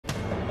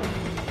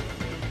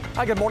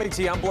Hi, good morning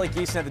to you. I'm Blake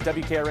Easton at the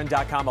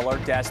WKRN.com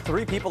alert desk.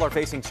 3 people are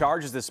facing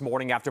charges this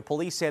morning after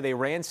police say they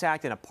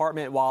ransacked an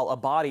apartment while a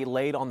body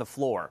laid on the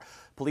floor.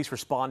 Police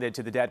responded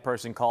to the dead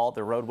person call at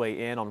the Roadway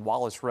Inn on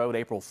Wallace Road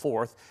April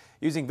 4th.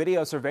 Using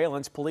video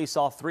surveillance, police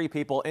saw 3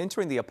 people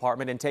entering the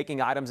apartment and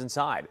taking items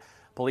inside.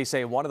 Police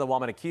say one of the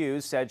women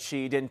accused said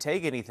she didn't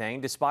take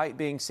anything despite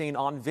being seen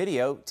on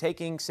video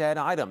taking said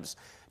items.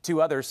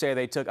 2 others say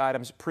they took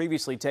items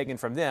previously taken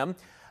from them.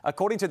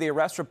 According to the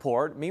arrest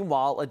report,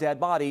 meanwhile, a dead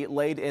body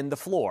laid in the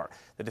floor.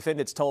 The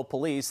defendants told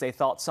police they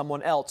thought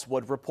someone else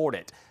would report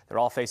it. They're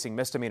all facing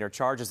misdemeanor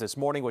charges this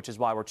morning, which is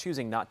why we're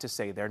choosing not to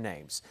say their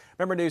names.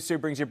 Remember, News 2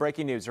 brings you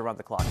breaking news around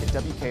the clock at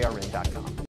WKRN.com.